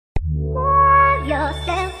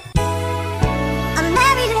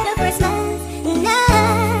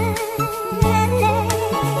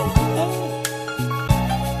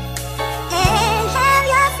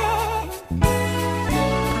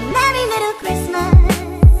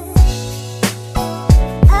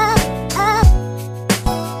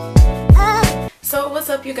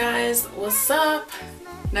guys, what's up?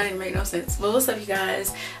 That didn't make no sense, but what's up you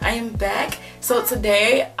guys? I am back. So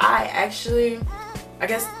today I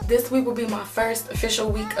guess this week will be my first official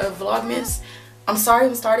week of Vlogmas. I'm sorry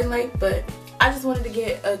I'm starting late, but I just wanted to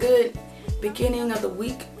get a good beginning of the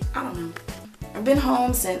week. I don't know. I've been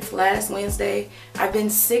home since last Wednesday. I've been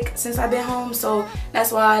sick since I've been home, so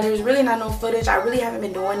that's why there's really not no footage. I really haven't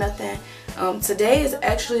been doing nothing. Today is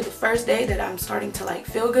actually the first day that I'm starting to like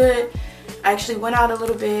feel good. I actually went out a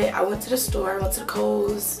little bit. I went to the store, went to the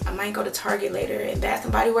Kohl's. I might go to Target later and Bath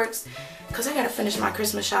and Body Works because I gotta finish my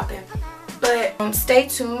Christmas shopping. But stay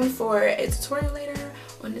tuned for a tutorial later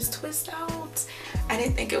on this twist out. I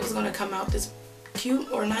didn't think it was gonna come out this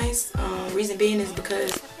cute or nice. Reason being is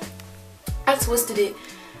because I twisted it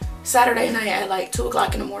Saturday night at like 2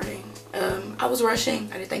 o'clock in the morning. I was rushing.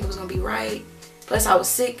 I didn't think it was gonna be right. Plus I was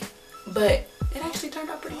sick, but it actually turned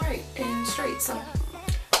out pretty right and straight. So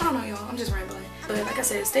I don't know, y'all. I'm just rambling. But like I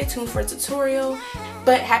said, stay tuned for a tutorial.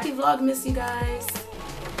 But happy Vlogmas, you guys.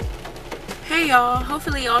 Hey y'all.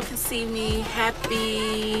 Hopefully y'all can see me.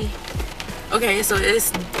 Happy. Okay, so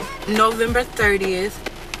it's November 30th.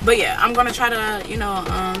 But yeah, I'm gonna try to, you know,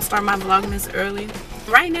 start my Vlogmas early.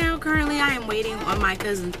 Right now, currently, I am waiting on my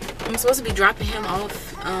cousin. I'm supposed to be dropping him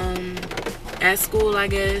off at school, I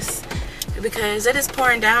guess, because it is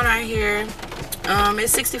pouring down out here.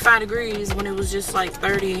 It's 65 degrees when it was just like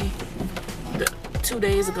 30 2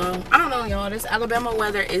 days ago. I don't know, y'all. This Alabama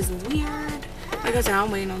weather is weird. Like I said, I'm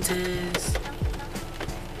waiting on Tez.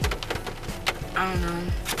 I don't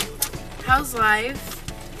know. How's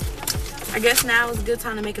life? I guess now is a good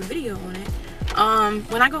time to make a video on it.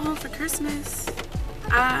 When I go home for Christmas,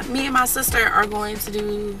 me and my sister are going to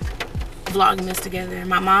do Vlogmas together.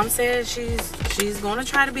 My mom said she's going to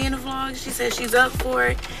try to be in the vlog. She said she's up for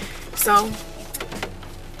it. So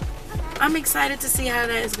I'm excited to see how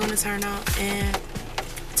that is going to turn out. And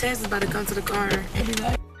Tess is about to come to the car and be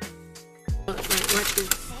like, watch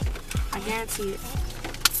this. I guarantee it.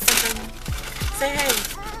 Say hey.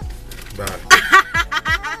 Bye.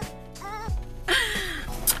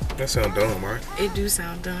 That sound dumb, right? It do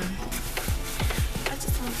sound dumb. I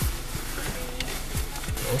just want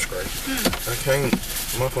I'm straight. I can't.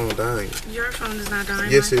 My phone died. Your phone is not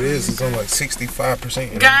dying. Yes, it is. It's on like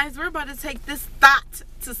 65%. Guys, we're about to take this thought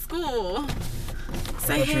to school.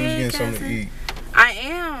 Say hey, something to eat. I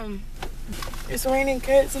am. It's raining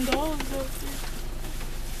cats and dogs.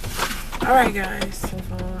 All right, guys.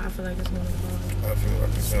 I feel like it's gonna fall. I feel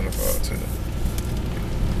like it's gonna fall too.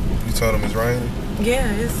 You told them it's raining? Yeah,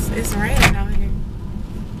 it's raining out here.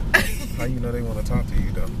 How you know they want to talk to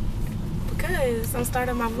you though? Because I'm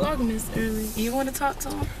starting my Vlogmas early. You want to talk to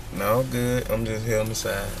them? No, good. I'm just here on the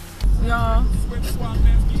side. Y'all.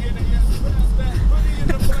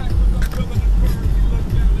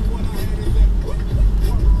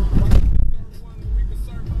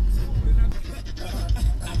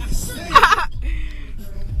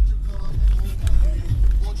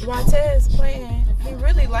 While Ted's playing, he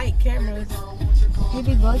really like cameras. He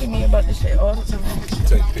be bugging me about this shit all the time.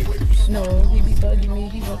 Take pictures. No, he be bugging me.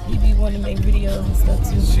 He be wanting to make videos and stuff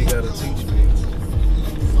too. She gotta teach me.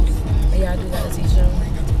 Yeah, I do gotta teach him.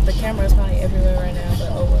 The camera is probably everywhere right now, but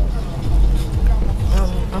oh well.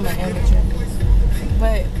 I'm an amateur.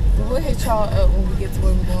 But we'll hit y'all up when we get to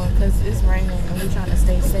where we're going, because it's raining and we're trying to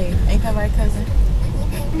stay safe. Ain't that right, cousin?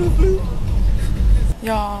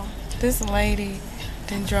 Y'all, this lady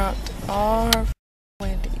then dropped all her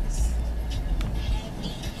Wendy's.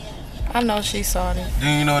 I know she saw it. Do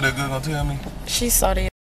you know what that girl gonna tell me? She saw it,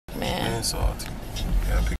 man. And salty.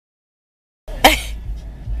 Yeah,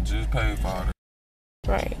 just pay for it.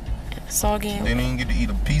 Right. So again, Didn't even get to eat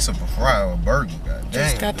a piece of a fry or a burger. God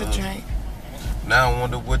just damn, got the drink. Now I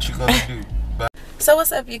wonder what you gonna do. Bye. So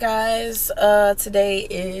what's up, you guys? Today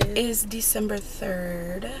is December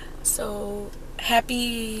 3rd. So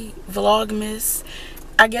happy Vlogmas.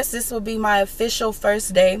 I guess this will be my official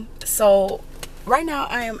first day. So right now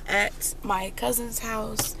I am at my cousin's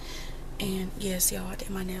house, and yes, y'all, I did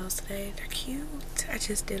my nails today. They're cute. I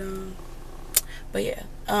just did but yeah,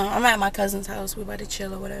 I'm at my cousin's house. We're about to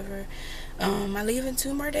chill or whatever. I leave in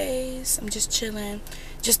 2 more days. I'm just chilling.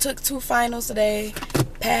 Just took 2 finals today.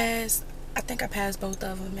 Passed. I think I passed both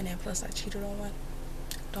of them, and then plus I cheated on one.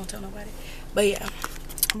 Don't tell nobody. But yeah,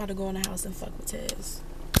 I'm about to go in the house and fuck with Tez.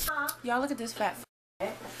 Y'all look at this fat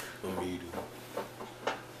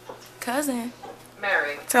cousin.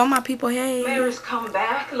 Mary. Tell my people, hey. Mary's come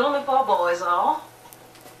back. Lonely for boys, all.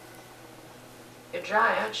 You're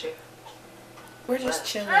dry, aren't you? We're just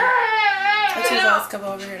chilling. I told y'all to come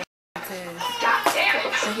over here to Tez. God damn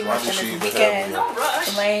it! So he Why watching would she this even big have ass, No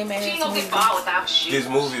rush. lame She ass ain't gonna movie. get far without shoes. This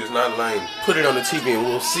movie is not lame. Put it on the TV and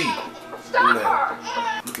we'll see. Stop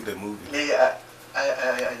her. Look at that movie. Yeah, I I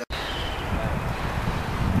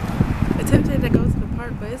attempted to go to the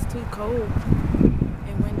park, but it's too cold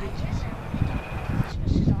and windy.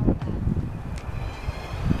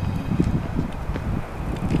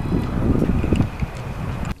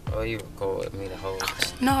 Oh, you record me the whole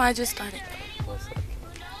time. No, I just started. What's up?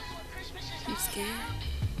 You scared?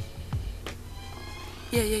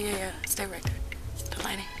 Yeah. Stay right there. The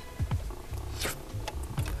lighting.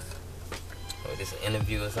 Oh, this an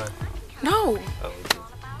interview or something? No. Oh, we just.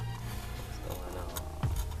 What's going on?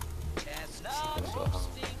 She gonna go home.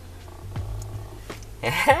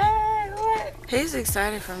 What? He's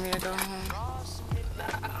excited for me to go home.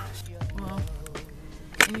 Well,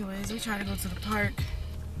 anyways, we tried to go to the park,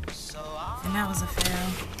 and that was a fail.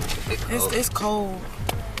 It's cold.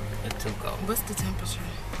 It's too cold. What's the temperature?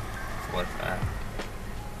 45.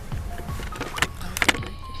 Don't feel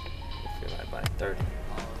like I feel like about 30. it.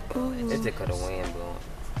 Ooh. It's just 'cause the wind blowing.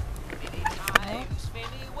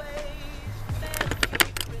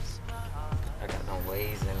 I got no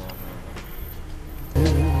waves in on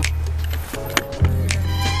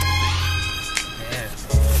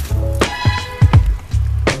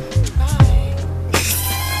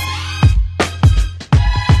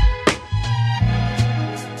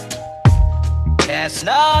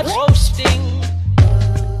Chestnut roasting,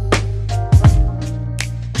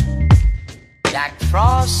 Jack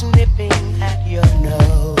Frost nipping at your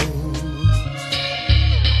nose.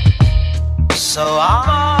 So I'm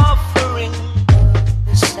offering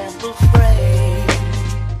this simple phrase.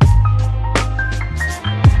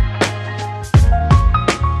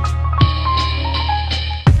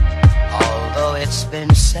 Although it's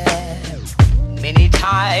been said many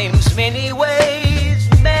times, many ways,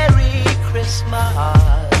 Merry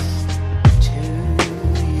Christmas to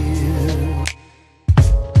you.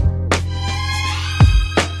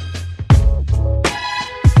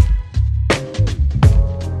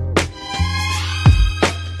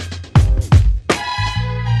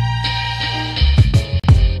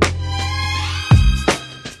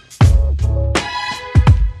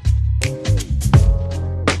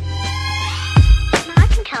 I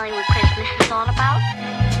can tell you what Christmas is all about.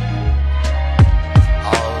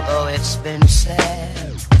 Although it's been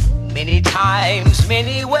said many times,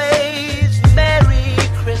 many ways, Merry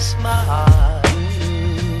Christmas.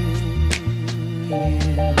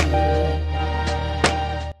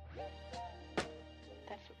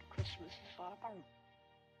 That's what Christmas is all about.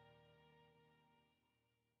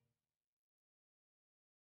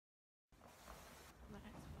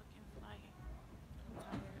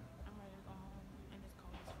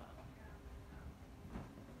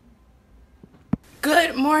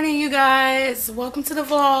 Good morning, you guys. Welcome to the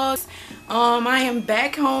vlogs. I am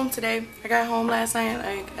back home today. I got home last night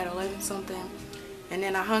like at 11 something, and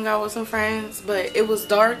then I hung out with some friends, but it was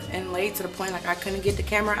dark and late to the point like I couldn't get the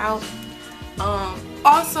camera out.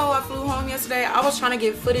 Also, I flew home yesterday. I was trying to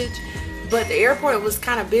get footage, but the airport was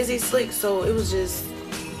kind of busy, slick, so it was just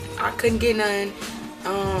I couldn't get none.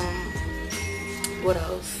 What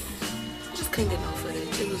else? I just couldn't get no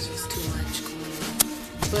footage. It was just too much going on.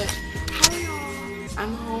 But how are y'all?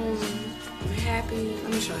 I'm home. I'm happy.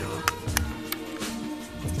 Let me show y'all.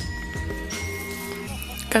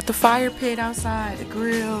 Got the fire pit outside, the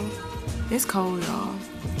grill. It's cold, y'all.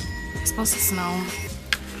 It's supposed to snow.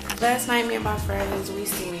 Last night, me and my friends, we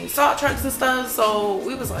seen salt trucks and stuff, so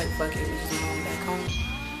we was like, fuck it, we just going back home.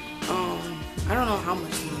 I don't know how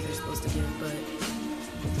much snow they're supposed to get, but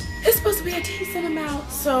it's supposed to be a decent amount,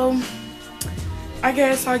 so I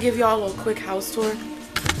guess I'll give y'all a little quick house tour.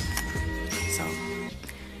 So,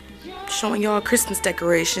 showing y'all Christmas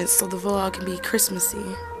decorations so the vlog can be Christmassy.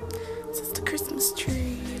 This is the Christmas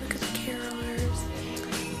tree. Look at the carolers,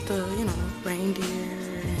 the, you know, reindeer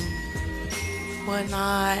and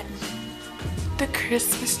whatnot, the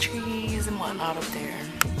Christmas trees and whatnot up there.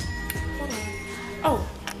 Hold on. Oh,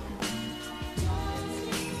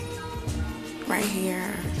 right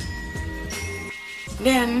here.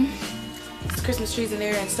 Then there's Christmas trees in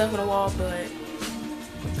there and stuff on the wall, but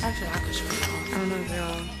actually I could show y'all. I don't know if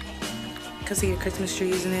y'all can see the Christmas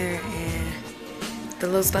trees in there and the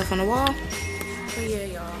little stuff on the wall. But yeah,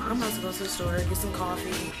 y'all, I'm about to go to the store, get some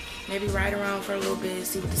coffee, maybe ride around for a little bit,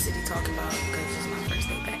 see what the city talking about, because this is my first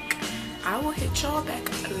day back. I will hit y'all back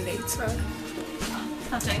later.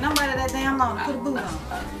 Don't take nobody that damn long to put a boot on.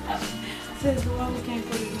 Says the one we can't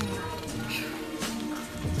put it on.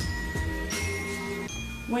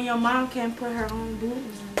 When your mom can't put her own boot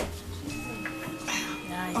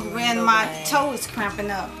on. When my toe is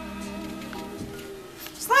cramping up.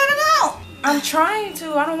 Slide it out. I'm trying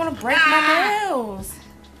to. I don't want to break my nails.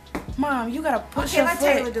 Mom, you gotta push your let foot.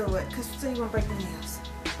 Taylor do it, cause so you gonna break the nails.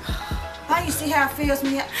 Now you see how it feels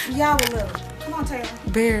when y'all were little. Come on, Taylor.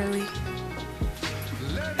 Barely.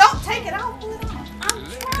 Don't take it off. Pull it off. I'm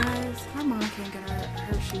trying. Guys, my mom can't get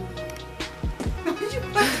her shoe. You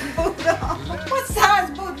put the boot on. What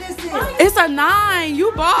size boot this is? It's a 9.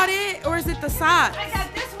 You bought it, or is it the size? I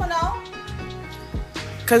got this one on.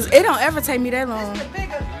 Cause it don't ever take me that long. This is the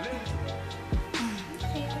bigger.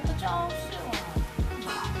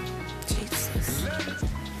 Jesus.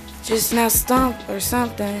 Just not stomp or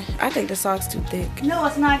something. I think the sock's too thick. No,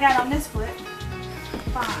 it's not. I got on this foot.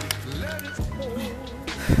 Fine.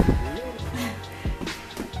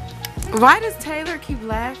 Why does Taylor keep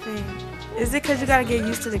laughing? Is it because you gotta get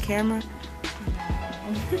used to the camera?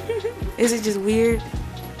 Is it just weird?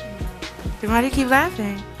 Then why do you keep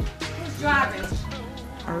laughing? Who's driving?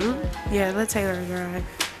 Yeah, let Taylor drive.